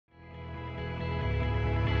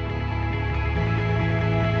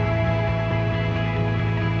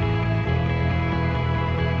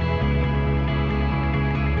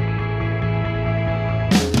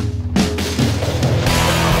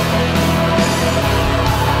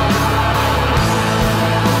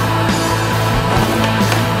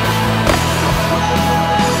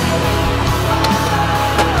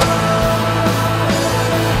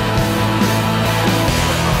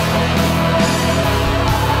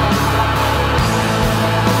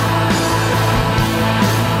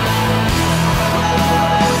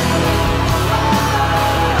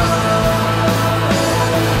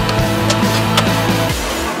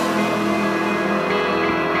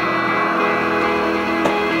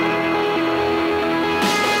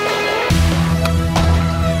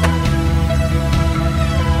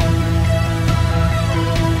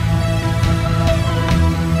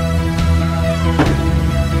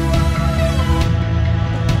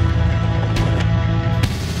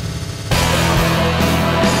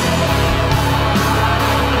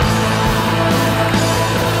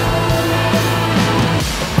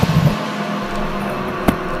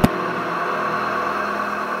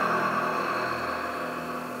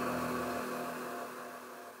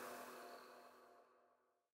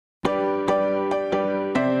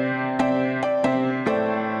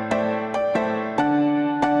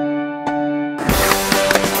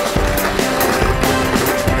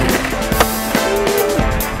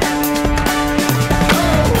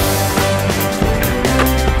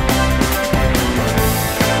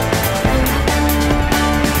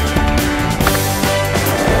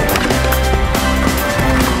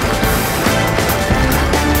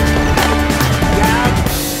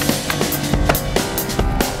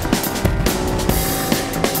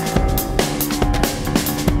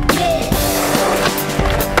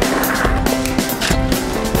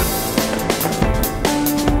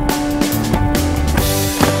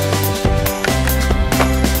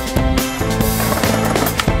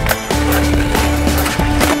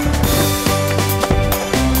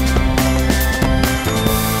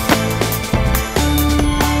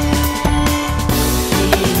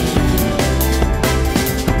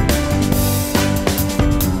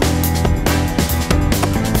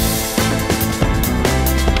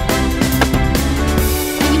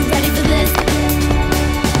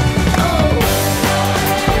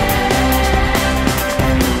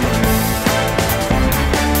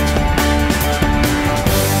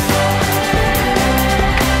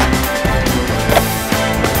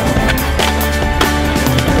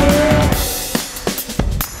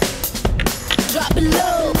drop it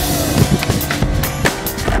low.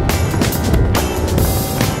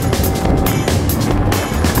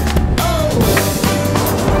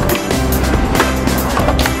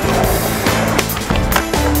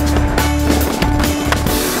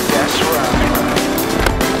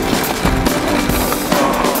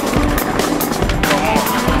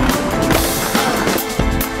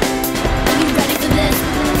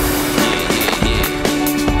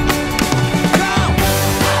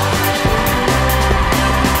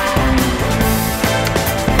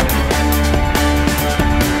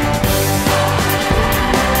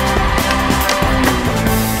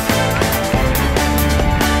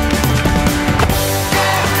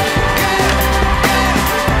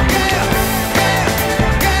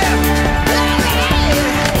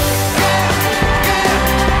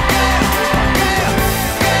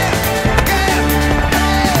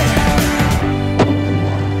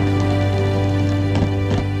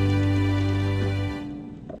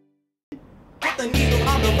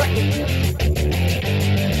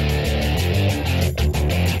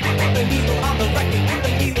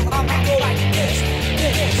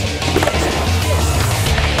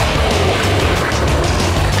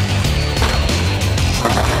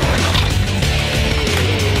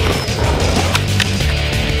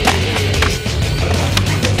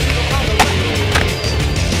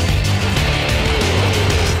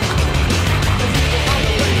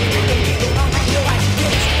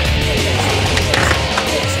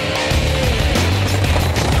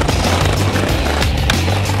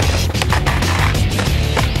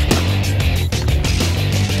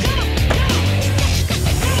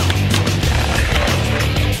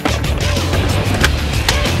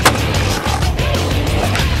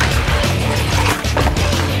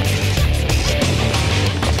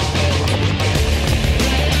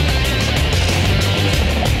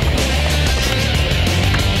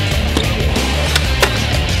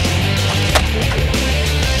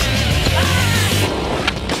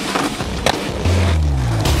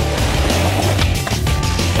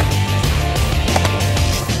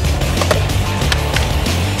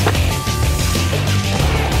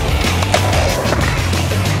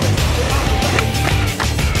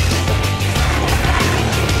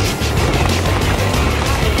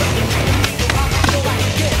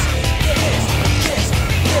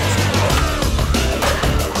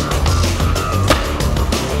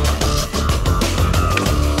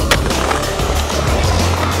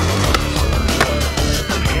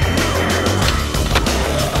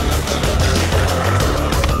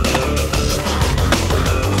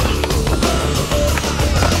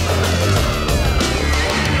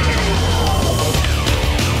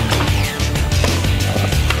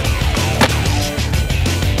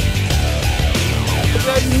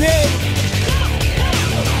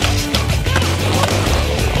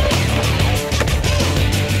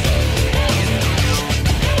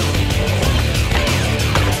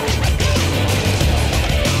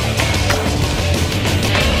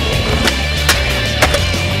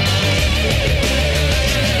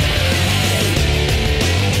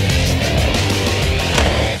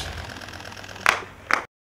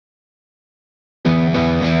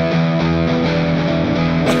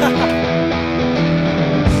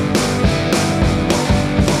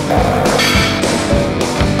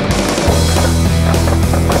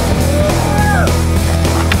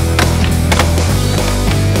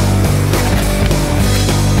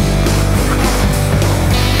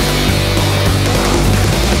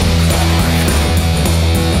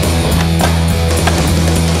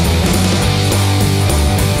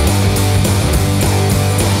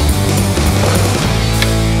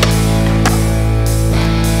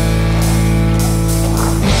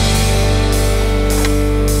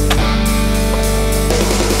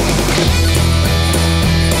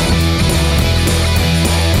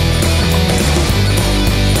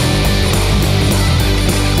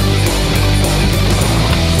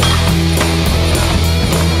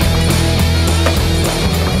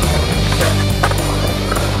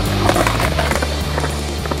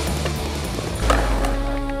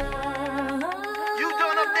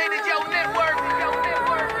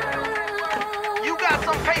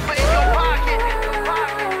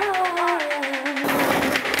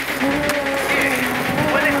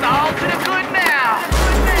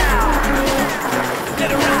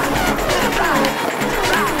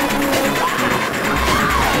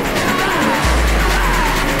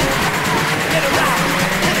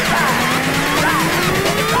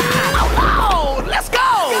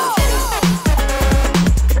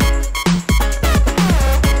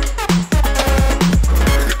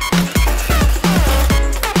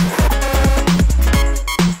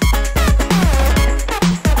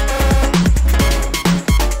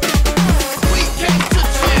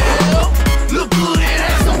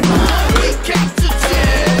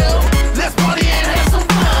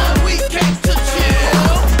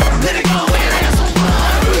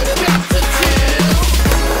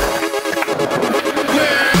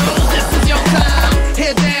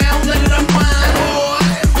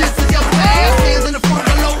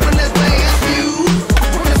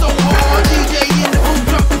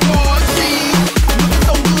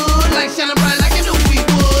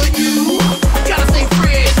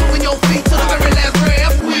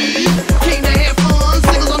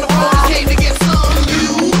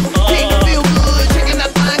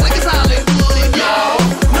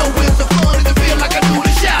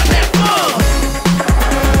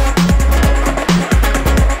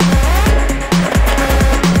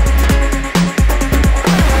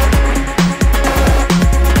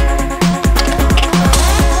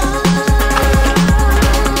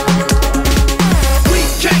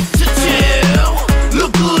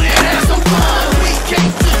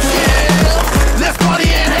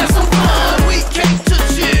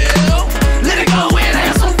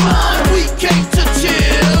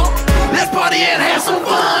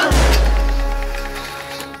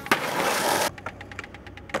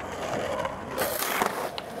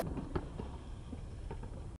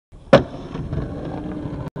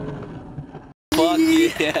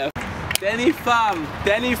 Pham.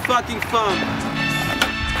 Denny fucking Pham.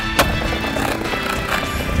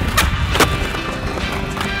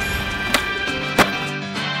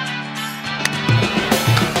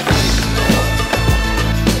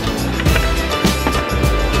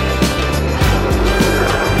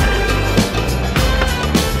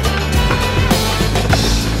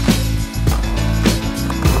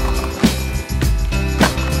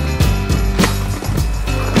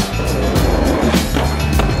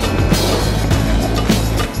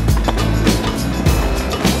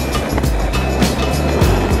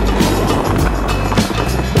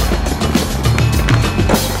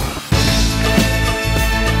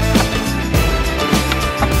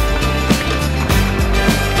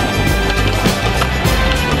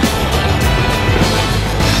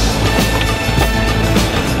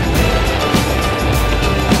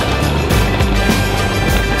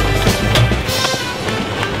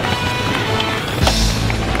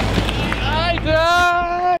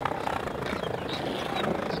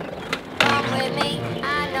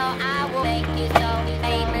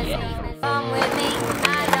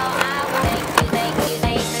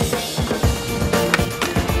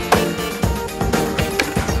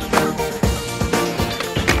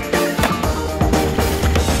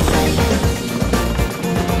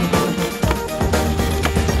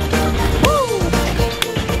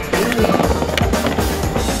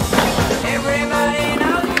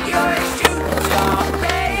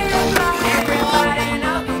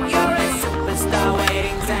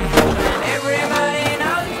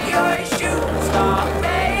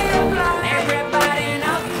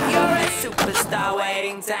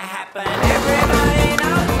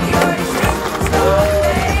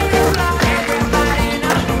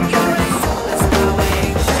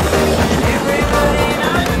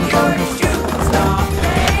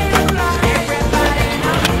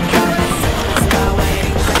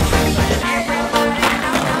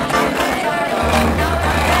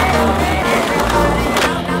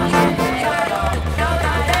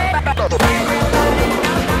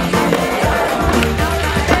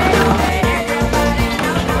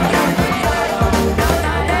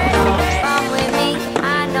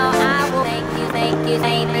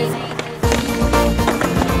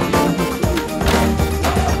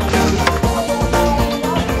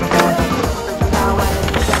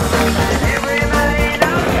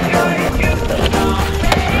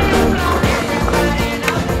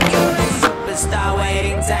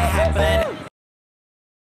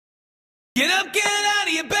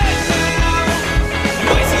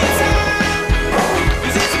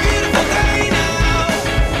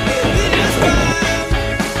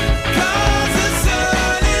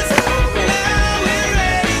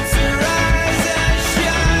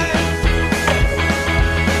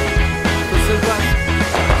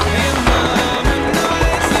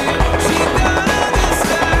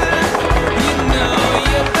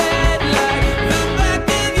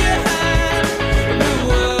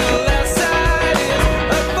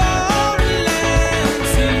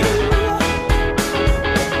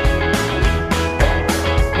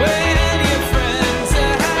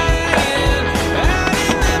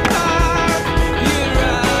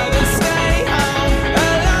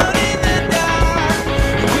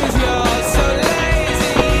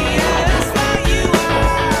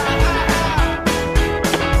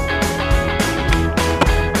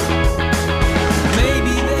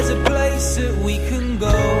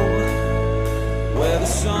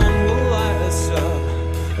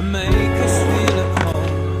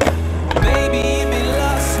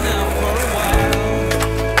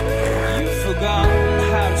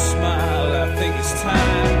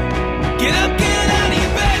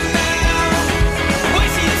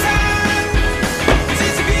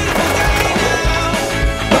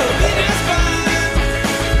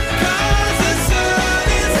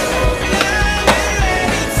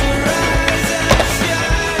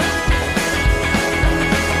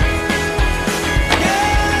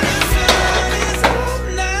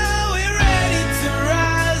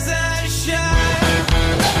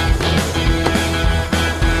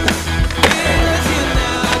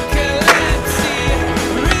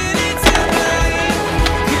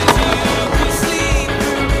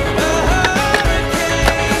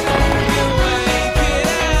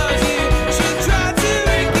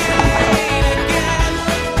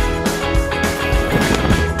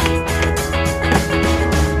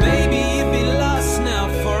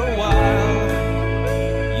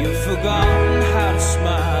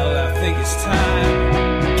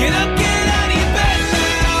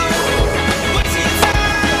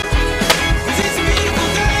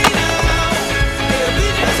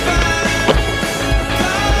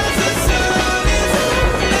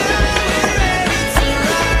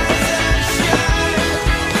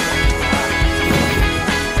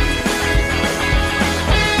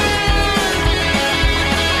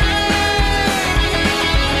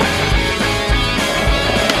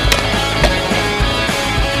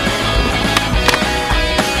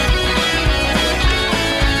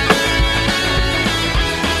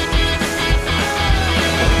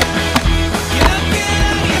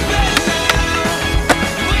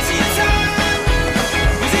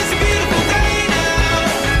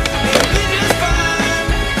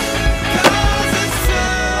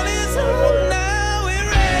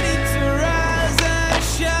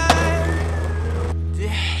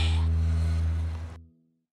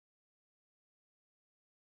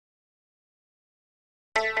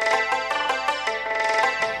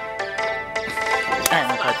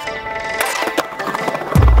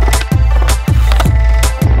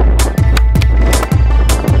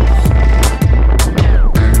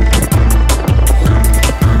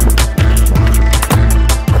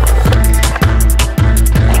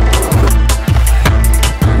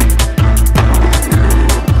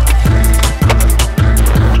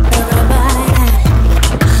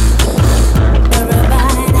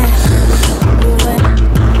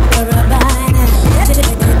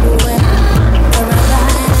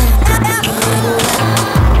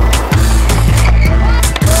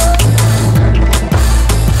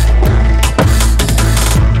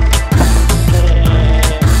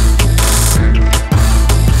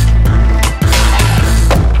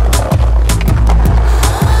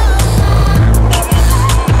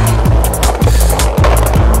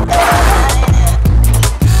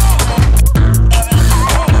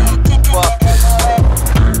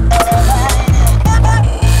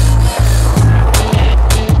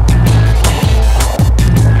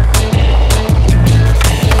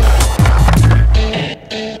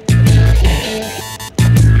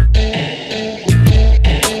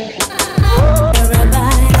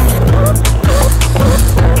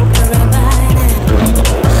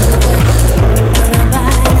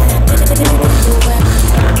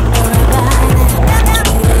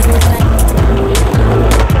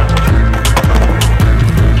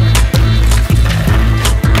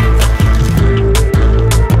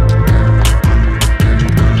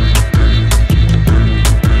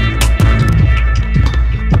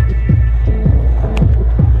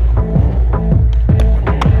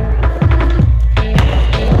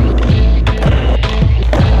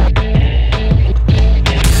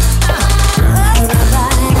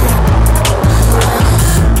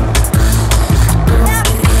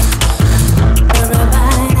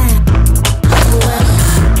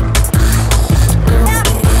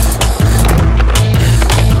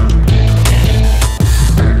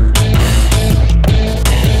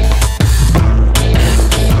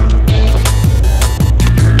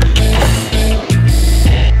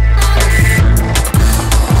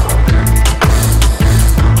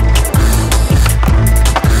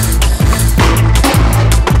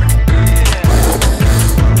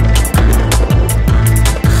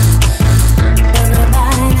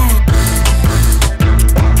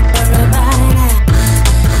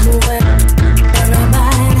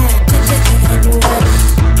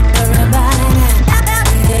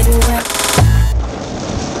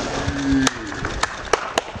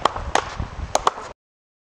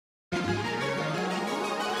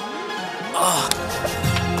 Will I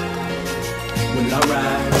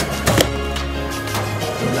ride?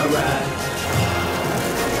 Will I ride?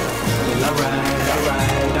 Will I ride? I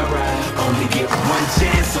ride, I ride. Only get one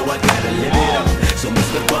chance, so I gotta live it up. So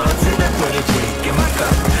Mr. Bartender, put a drink in my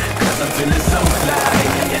cup, cause I'm feeling so fly,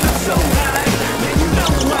 and I'm so high, man, you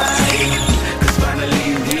know why. Cause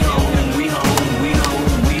finally we home, we home, we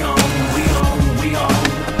home, we home, we home, we home.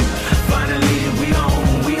 Finally we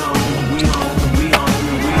home, we home, we home, we home,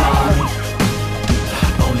 we home.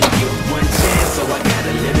 Only get one chance, so I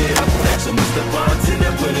gotta live it up. So Mr.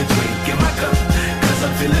 Bartender, put a drink in my cup, cause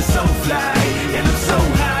I'm feeling so fly, and I'm so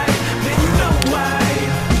high, man, you know why.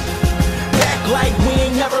 Back like we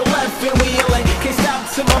ain't never left, and we like can't stop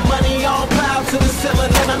till my money all piled to the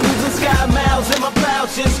ceiling, and I'm using sky miles in my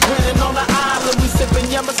pouch, just grinning on the island. We sipping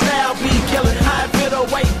yummy style, be killing. I feel to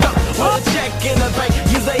wake up with a check in the bank.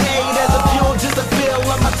 Use they hate as a fuel just to fill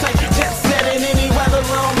up my tank. Jet setting any weather,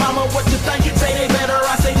 little mama, what you think? Say they better,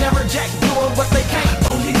 I say never. Jack doing what they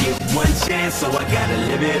can't. Only get one chance, so I gotta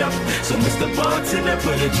live it up. So Mr. Bartender,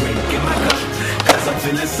 put a drink in my cup, cause I'm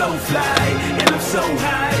feeling so fly, and I'm so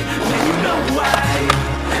high, man, you know why.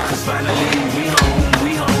 Cause finally we home,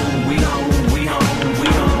 we home, we home, we home, we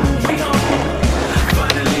home, we home.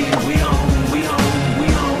 Finally we home, we home, we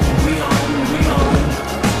home, we home, we home.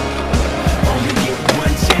 Only get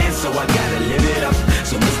one chance, so I gotta live it up.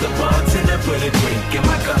 So Mr. Bartender, put a drink in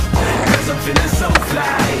my cup, cause I'm feeling so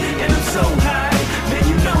fly, and I'm so high, man,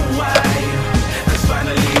 you know why. Cause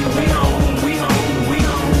finally we home, we home, we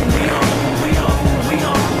home, we home, we home, we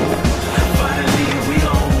home. Finally we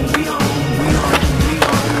home, we home, we home, we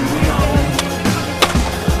home, we home.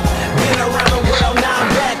 Been around the world, now I'm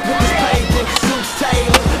back with this paper. Suits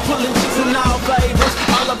tailored, pulling chicks in all flavors.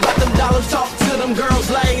 All about them dollars, talk to them girls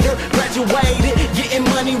later. Graduated, getting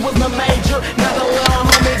money was my major. Now the little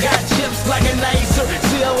homie got chips like an acer.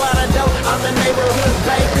 See a lot of dough, I'm the neighborhood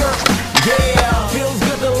baker. Yeah, feels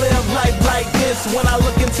good to live life like this. When I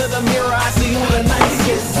look into the mirror, I see who the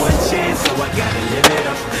nicest. One chance, so I gotta live it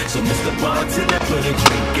up. So Mr. Bartender, put a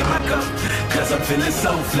drink in my cup, cause I'm feeling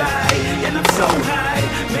so fly, and I'm so high,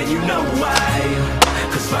 man, you know why.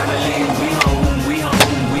 Cause finally we home, we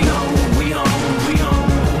home, we home, we home, we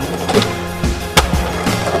home.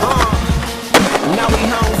 Now we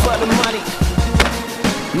home for the money.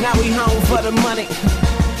 Now we home for the money.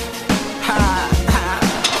 Ha, ha.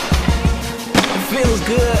 It feels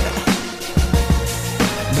good.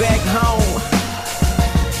 Back home,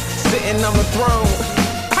 sitting on the throne.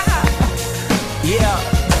 Ha. Yeah.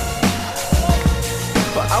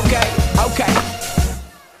 But okay, okay.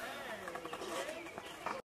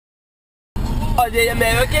 The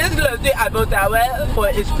Americans love the Apple Tower for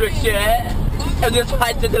its structure and its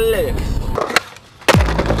height to the left.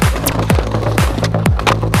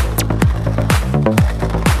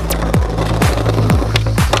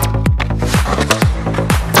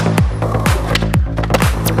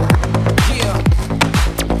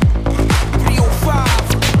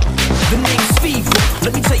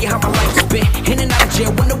 Let me tell you how my life's been. In and out of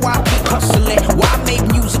jail, wonder why I keep hustling. Why I made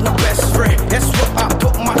music my best friend. That's what I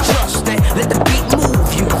put my trust in. Let the beat move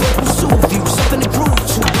you, vocal soothe you, something to prove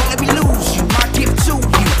to. Don't let me lose you, my gift to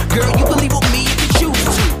you. Girl, you can leave with me if you choose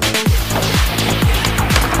to.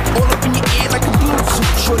 All up in your ear like a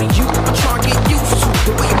Bluetooth. Shorty, you, I'm trying to get used to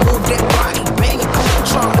the way you move that body, bang it cool.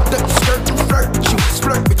 Trying to lift your skirt and flirt with you,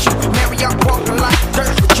 flirt with you. Marry out walking like dirt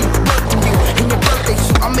with you, birthing you in your birthday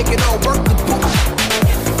suit. I make it all work the book.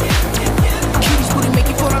 Make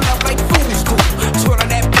you fall in love like fools do. Twirl on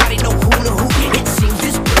that body, no hula hoop. It seems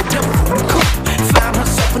this girl devil who cook. Found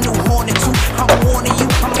herself a new hornet too. I'm warning you,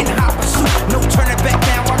 I'm in hot pursuit. No turning back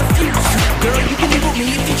now, I refuse to. Girl, you can leave with me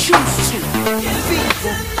if you choose to.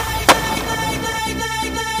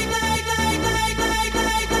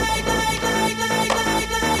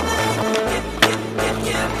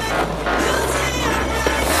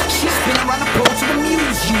 She's spinning around the pole to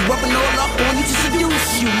amuse you, rubbing all up on you to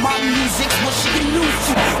seduce you. My music's what she can lose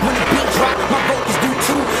to. When the beat drop, my vocals do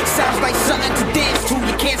too. Sounds like something to dance to.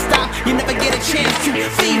 You can't stop, you never get a chance to.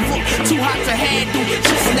 Fever, too hot to handle.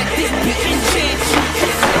 Just let this beat enchant you.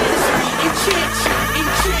 Just let this beat enchant you.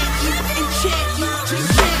 Enchant you, enchant you.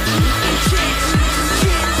 Just enchant you, enchant you.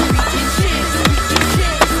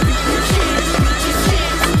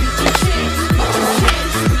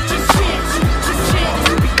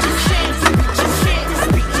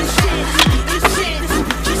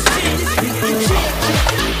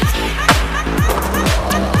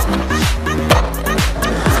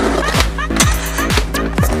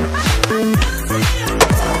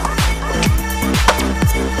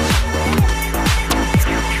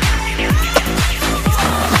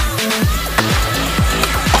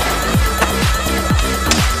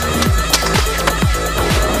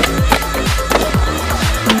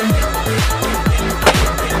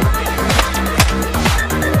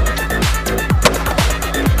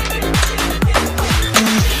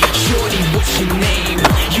 your name?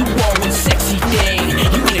 You all one sexy thing.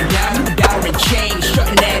 You in a diamond, dollar and chain.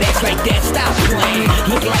 Strutting that ass like that, stop playing.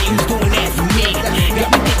 Look like you was doing that for me. Got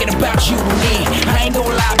me thinking about you and me. I ain't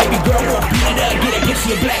gonna lie, baby girl, won't beat it up. Get against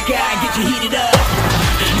your black eye, get you heated up.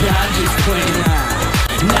 Nah, I'm just playing.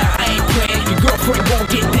 Nah, I ain't playing. Your girlfriend won't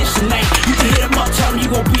get this tonight. You can hit him up, tell him you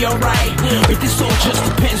gon' be alright. But this all just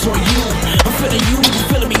depends on you. I'm feeling you, you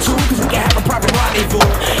feeling me too. Cause we can have a proper rendezvous.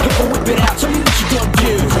 If I whip it out, tell me what you gon'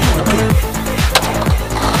 do.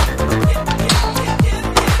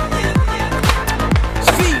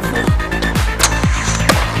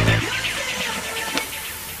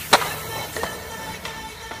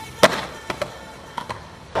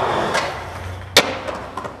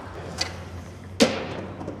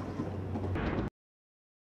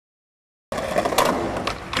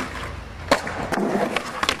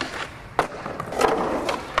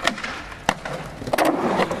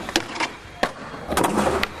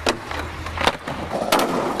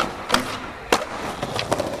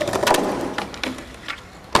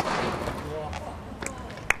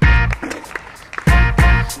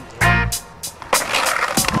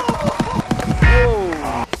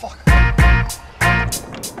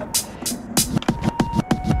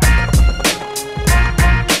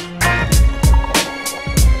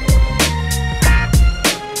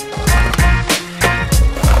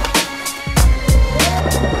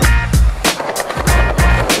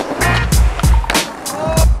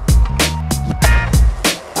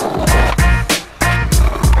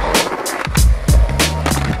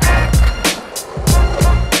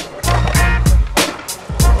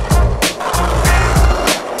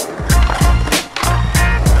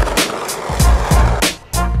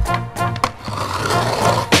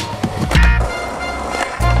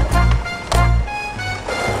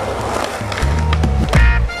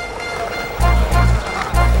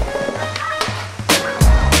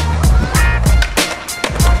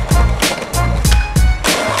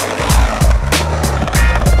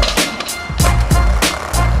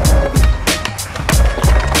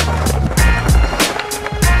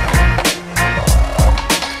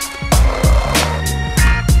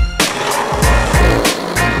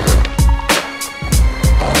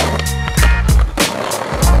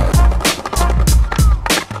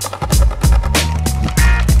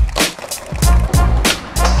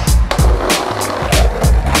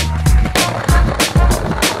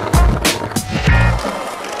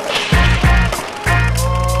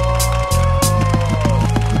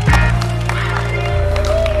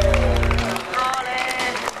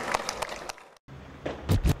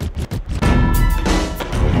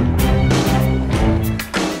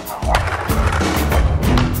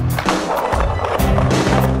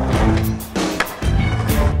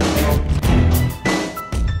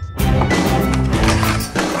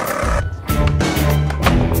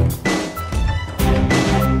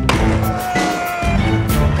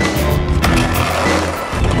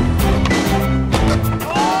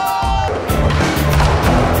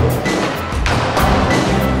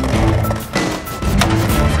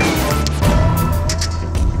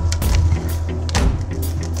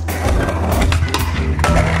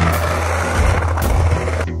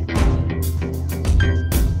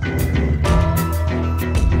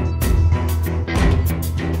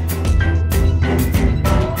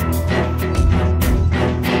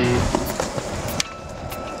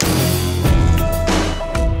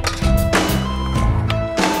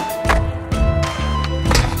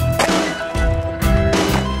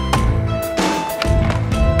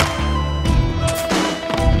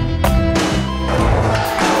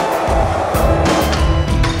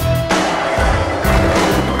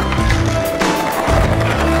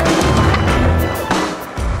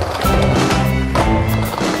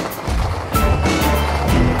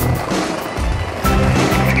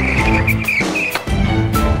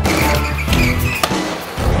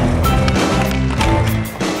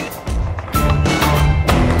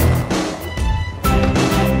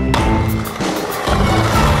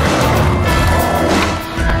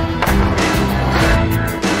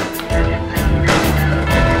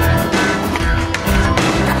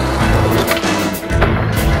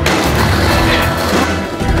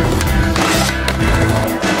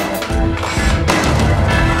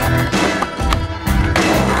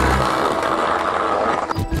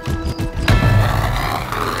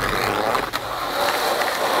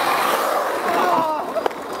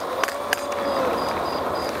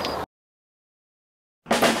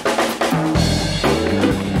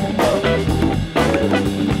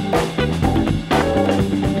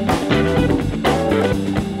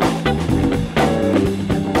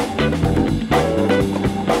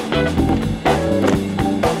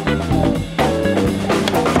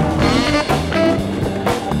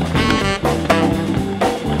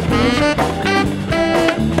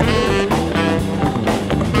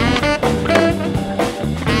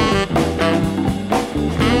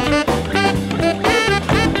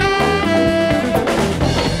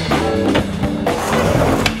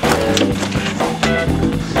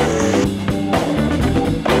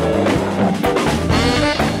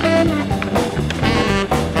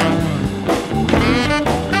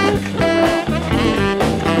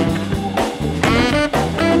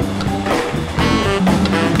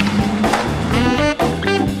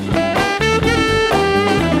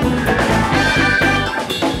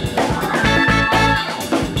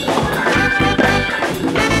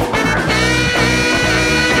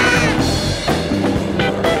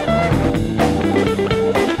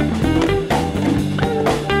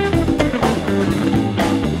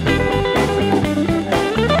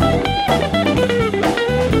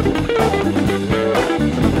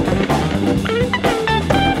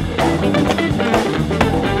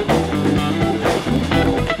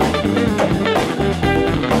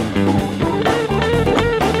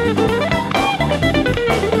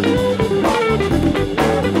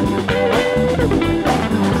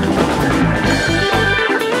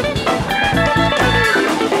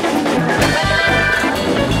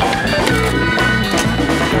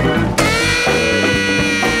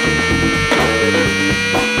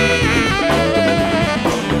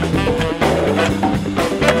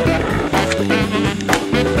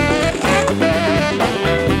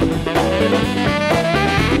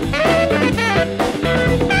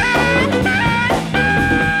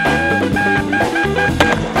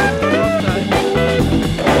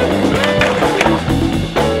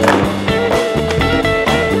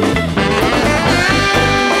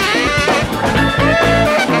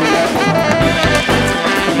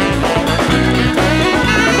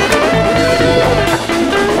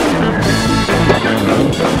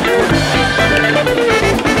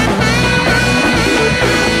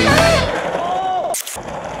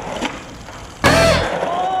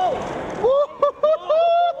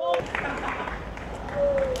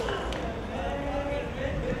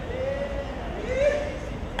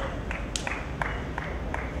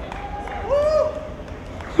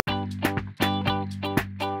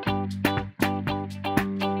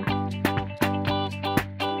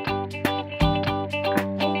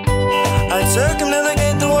 I'd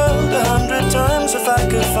circumnavigate the world 100 times if I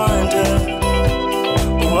could find her.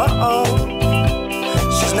 Whoa,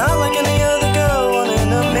 she's not like any